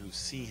be able to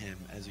see him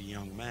as a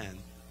young man.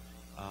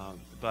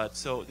 But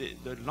so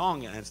the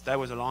long answer, that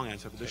was a long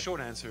answer, but the short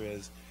answer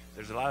is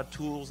there's a lot of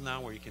tools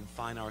now where you can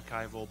find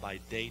archival by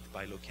date,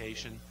 by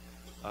location.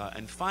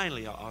 And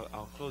finally,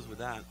 I'll close with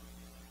that.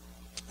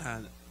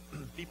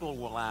 People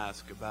will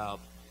ask about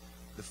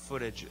the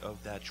footage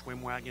of that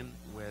swim wagon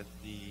with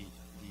the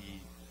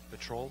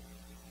patrol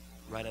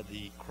right at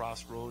the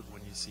crossroad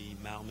when you see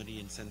Malmedy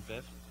and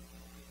Saint-Vith.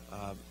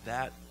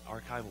 That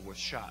archival was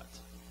shot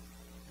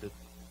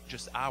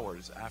just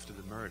hours after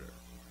the murder.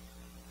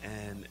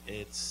 And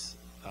it's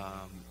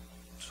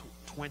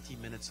 20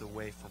 minutes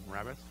away from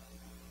Wereth.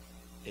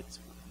 It's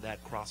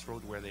that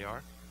crossroad where they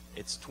are.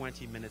 It's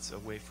 20 minutes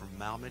away from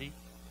Malmedy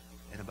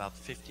and about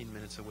 15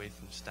 minutes away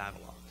from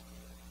Stavelot.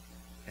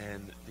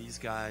 And these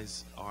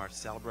guys are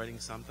celebrating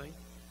something.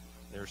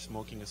 They're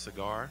smoking a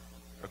cigar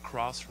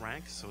across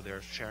ranks, so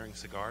they're sharing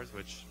cigars,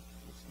 which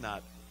is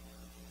not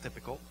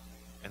typical.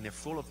 And they're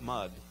full of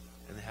mud,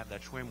 and they have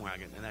that swim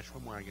wagon, and that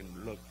swim wagon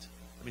looked,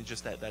 I mean,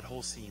 just that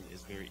whole scene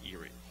is very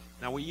eerie.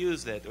 Now, we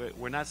use that.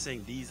 We're not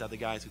saying these are the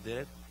guys who did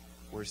it.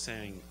 We're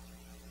saying,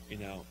 you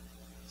know,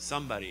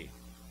 somebody,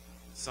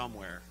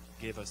 somewhere,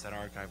 gave us that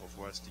archival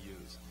for us to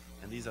use.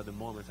 And these are the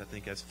moments, I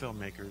think, as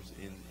filmmakers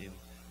in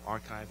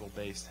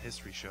archival-based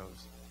history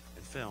shows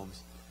and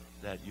films,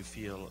 that you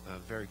feel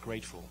very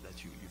grateful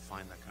that you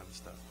find that kind of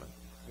stuff. But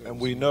And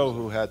we know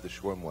who had the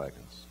schwimm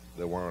wagons.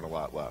 There weren't a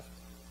lot left.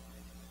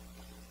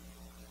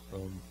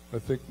 I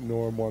think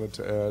Norm wanted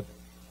to add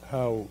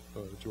how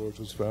George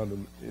was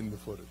found in the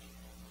footage.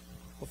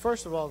 Well,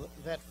 first of all,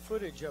 that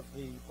footage of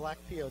the black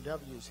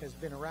POWs has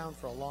been around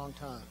for a long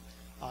time.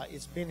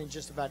 It's been in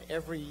just about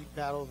every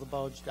Battle of the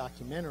Bulge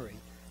documentary.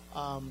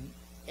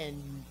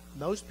 And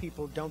most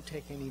people don't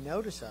take any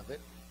notice of it,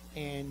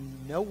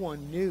 and no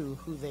one knew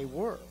who they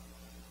were.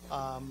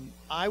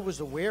 I was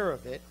aware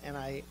of it, and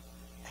I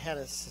had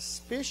a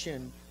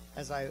suspicion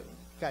as I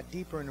got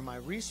deeper into my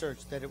research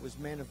that it was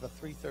men of the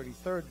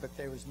 333rd, but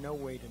there was no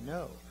way to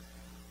know.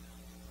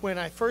 When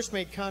I first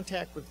made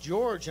contact with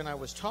George and I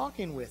was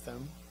talking with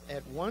him,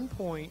 at one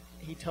point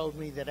he told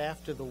me that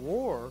after the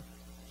war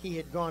he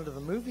had gone to the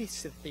movie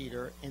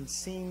theater and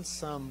seen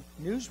some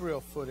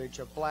newsreel footage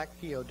of black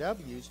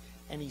POWs,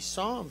 and he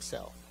saw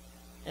himself.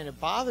 And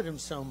it bothered him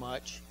so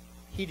much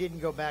he didn't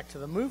go back to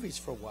the movies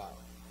for a while.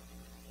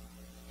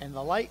 And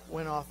the light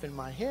went off in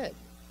my head.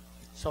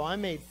 So I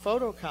made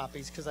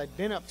photocopies because I'd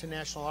been up to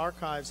National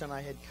Archives and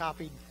I had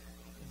copied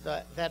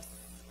that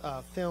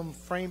film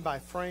frame by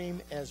frame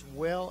as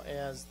well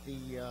as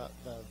the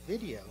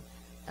video.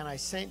 And I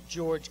sent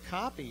George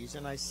copies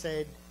and I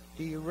said,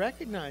 "Do you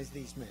recognize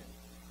these men?"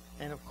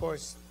 And of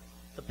course,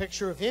 the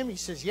picture of him, he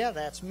says, "Yeah,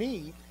 that's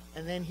me."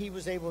 And then he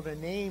was able to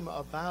name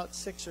about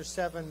 6 or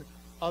 7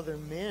 other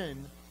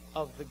men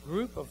of the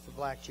group of the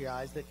Black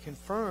GIs that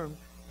confirmed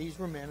these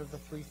were men of the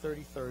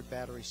 333rd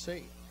Battery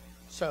C.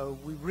 So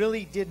we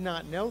really did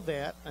not know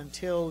that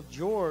until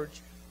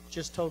George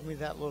just told me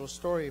that little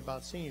story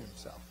about seeing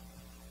himself.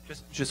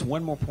 Just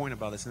one more point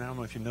about this, and I don't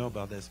know if you know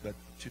about this, but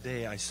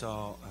today I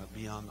saw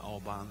Beyond All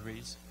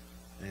Boundaries,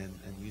 and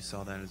you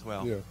saw that as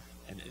well. Yeah.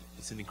 And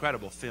it's an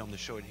incredible film. They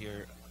show it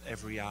here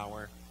every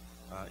hour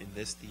in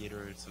this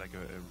theater. It's like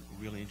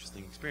a really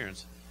interesting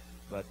experience.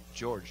 But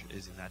George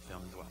is in that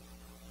film as well.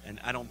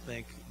 And I don't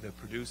think the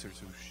producers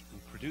who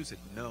produce it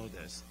know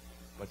this,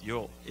 but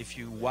if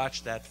you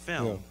watch that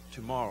film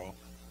tomorrow,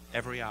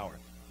 every hour,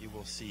 you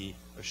will see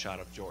a shot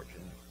of George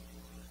in it.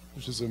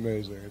 Which is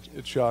amazing.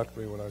 It shocked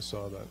me when I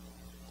saw that.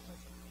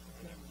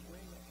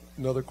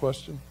 Another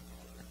question?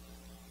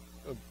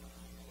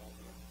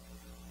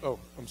 Oh,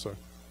 I'm sorry.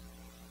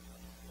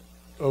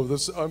 Oh,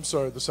 I'm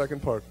sorry, the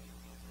second part.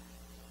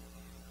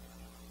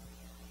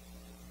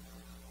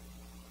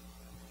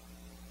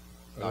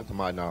 Not to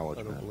my knowledge,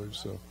 I don't ma'am. believe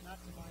so.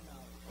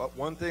 But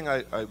one thing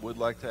I would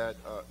like to add,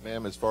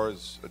 ma'am, as far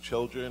as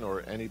children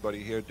or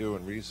anybody here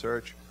doing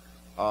research,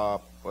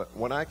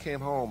 when I came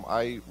home,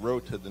 I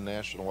wrote to the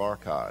National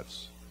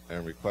Archives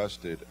and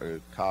requested a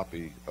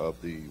copy of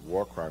the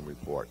war crime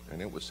report,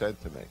 and it was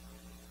sent to me.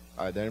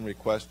 I then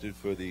requested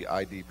for the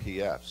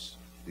IDPFs,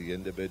 the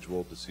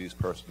individual deceased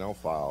personnel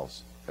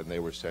files, and they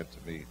were sent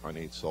to me on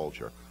each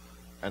soldier.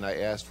 and I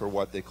asked for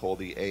what they call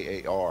the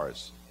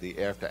AARs, the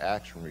after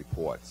action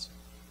reports,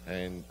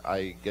 and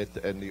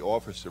and the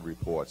officer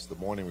reports, the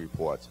morning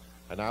reports,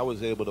 and I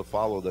was able to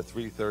follow the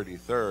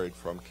 333rd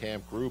from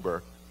Camp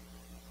Gruber.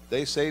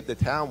 They saved the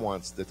town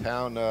once. The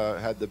town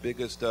had the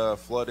biggest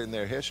flood in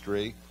their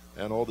history,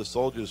 and all the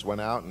soldiers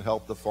went out and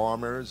helped the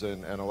farmers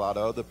and a lot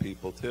of other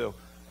people too,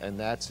 and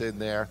that's in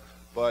there.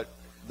 But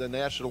the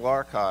National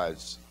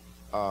Archives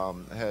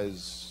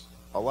has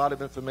a lot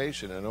of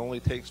information, and it only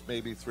takes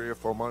maybe 3 or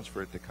 4 months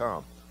for it to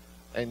come.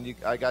 And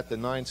I got the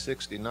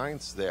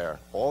 969ths there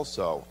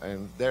also,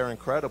 and they're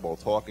incredible,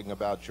 talking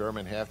about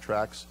German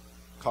half-tracks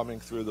coming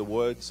through the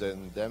woods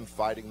and them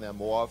fighting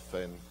them off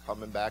and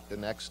coming back the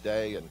next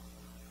day. And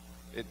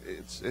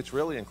it's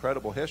really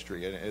incredible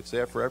history, and it's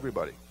there for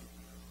everybody.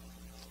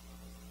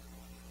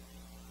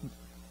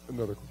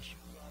 Another question.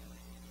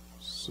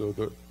 So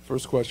the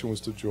first question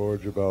was to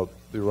George about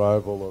the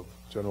arrival of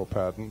General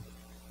Patton,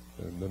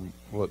 and then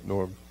we'll let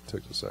Norm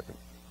take the second.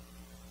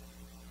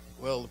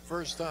 Well, the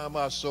first time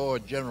I saw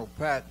General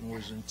Patton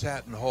was in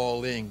Tatton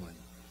Hall, England.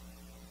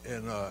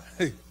 And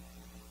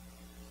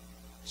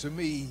to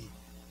me,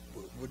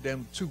 with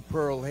them 2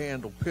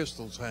 pearl-handled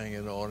pistols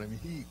hanging on him,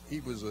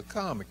 he was a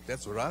comic.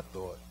 That's what I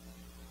thought.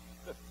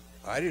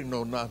 I didn't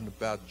know nothing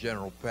about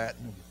General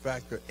Patton, in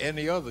fact, or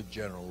any other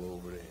general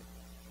over there.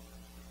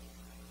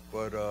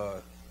 But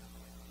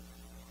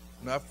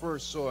when I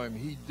first saw him,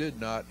 he did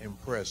not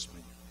impress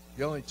me.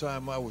 The only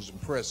time I was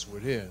impressed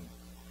with him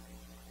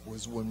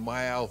was when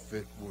my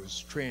outfit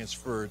was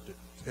transferred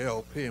to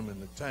help him in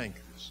the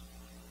tankers.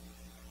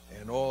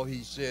 And all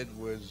he said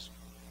was,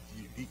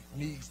 you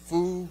need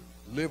food,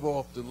 live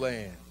off the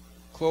land.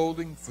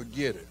 Clothing,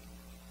 forget it.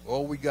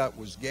 All we got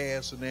was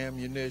gas and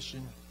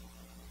ammunition.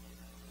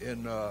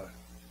 And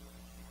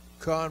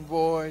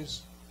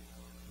convoys,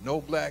 no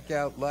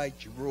blackout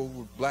lights, you rode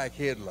with black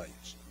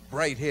headlights,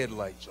 bright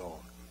headlights on.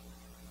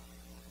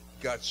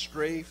 Got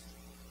strafed,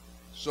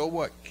 so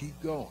what,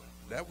 keep going.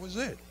 That was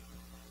it.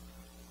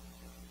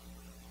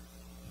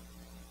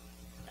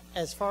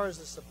 As far as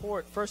the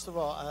support, first of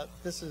all,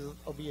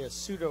 will be a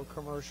pseudo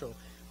commercial.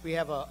 We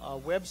have a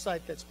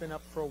website that's been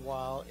up for a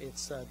while.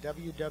 It's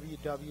www.wereth.org,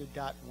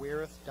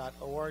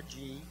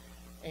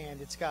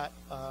 and it's got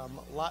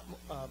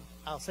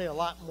I'll say a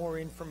lot more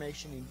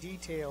information in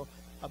detail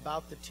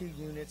about the 2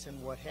 units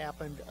and what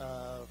happened,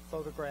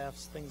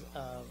 photographs, things,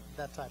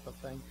 that type of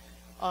thing.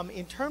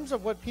 In terms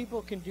of what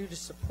people can do to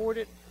support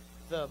it,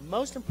 the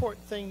most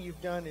important thing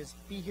you've done is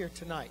be here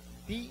tonight.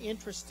 Be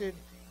interested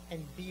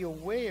and be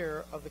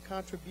aware of the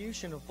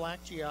contribution of black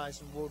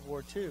GIs in World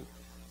War II.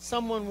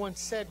 Someone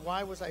once said,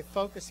 why was I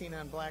focusing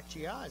on black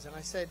GIs? And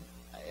I said,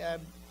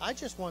 I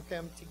just want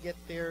them to get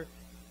their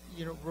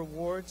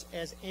rewards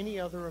as any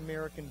other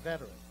American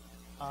veteran.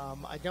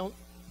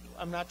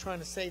 I'm not trying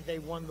to say they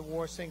won the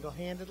war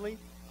single-handedly.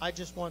 I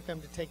just want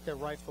them to take their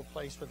rightful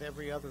place with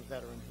every other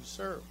veteran who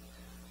served.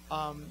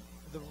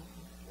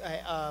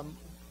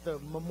 The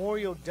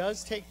memorial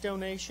does take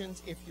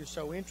donations if you're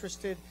so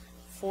interested.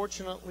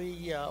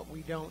 Fortunately,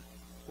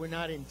 we're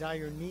not in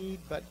dire need,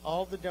 but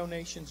all the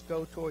donations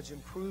go towards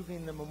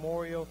improving the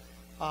memorial.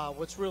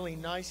 What's really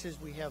nice is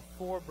we have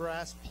 4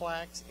 brass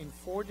plaques in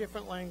 4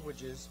 different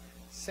languages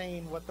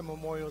saying what the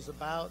memorial is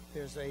about.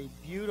 There's a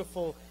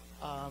beautiful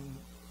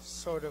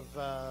sort of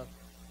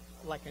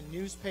like a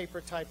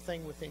newspaper type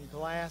thing within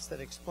glass that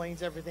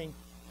explains everything,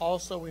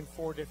 also in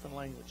 4 different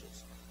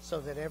languages, so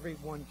that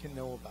everyone can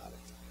know about it.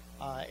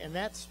 And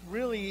that's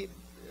really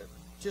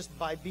just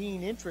by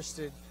being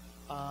interested,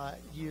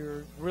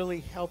 you're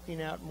really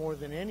helping out more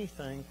than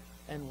anything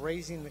and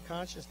raising the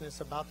consciousness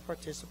about the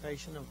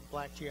participation of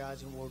black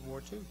GIs in World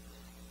War II.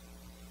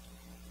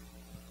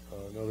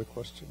 Another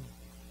question?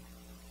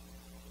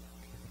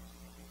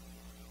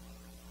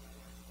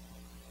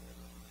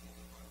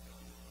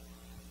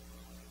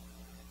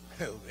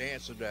 To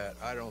answer that,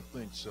 I don't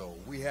think so.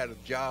 We had a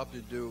job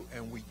to do,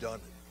 and we done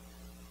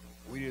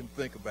it. We didn't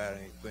think about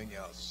anything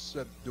else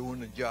except doing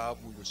the job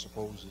we were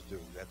supposed to do.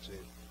 That's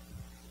it.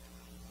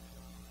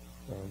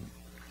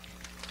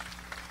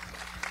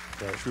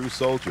 True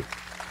soldier.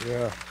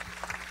 Yeah.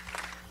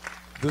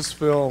 This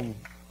film,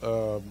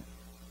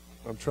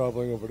 I'm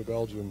traveling over to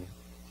Belgium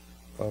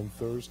on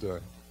Thursday,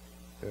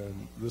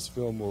 and this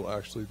film will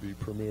actually be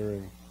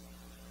premiering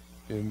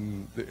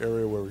in the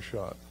area where we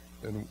shot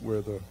and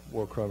where the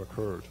war crime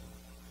occurred.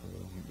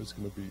 It's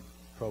going to be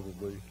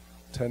probably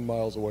 10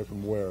 miles away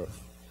from Wereth,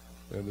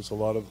 and there's a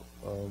lot of,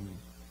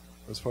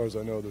 as far as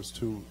I know, there's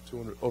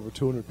over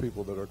 200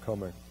 people that are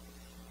coming,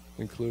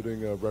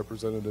 including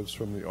representatives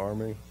from the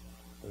Army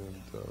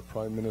and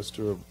Prime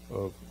Minister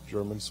of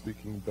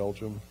German-speaking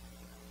Belgium.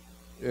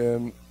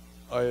 And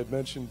I had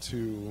mentioned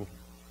to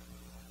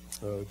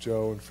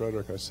Joe and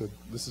Frederick, I said,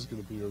 this is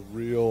going to be a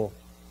real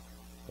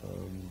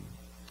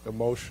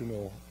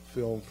emotional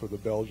film for the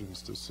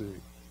Belgians to see,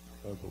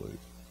 I believe,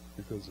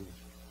 because of,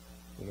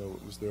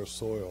 it was their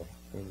soil.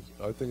 And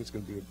I think it's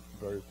going to be a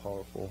very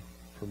powerful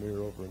premiere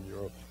over in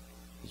Europe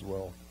as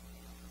well.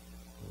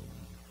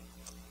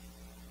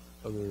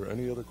 Are there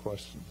any other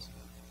questions?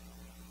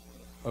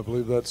 I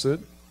believe that's it.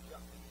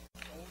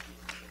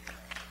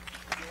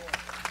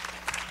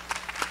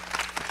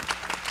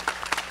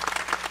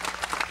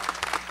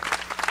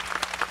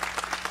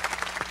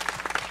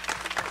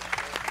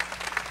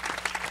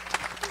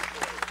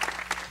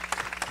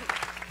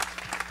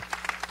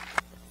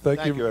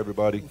 Thank you,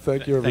 everybody.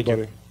 Thank you, Thank you.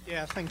 everybody.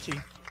 Yeah, thank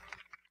you.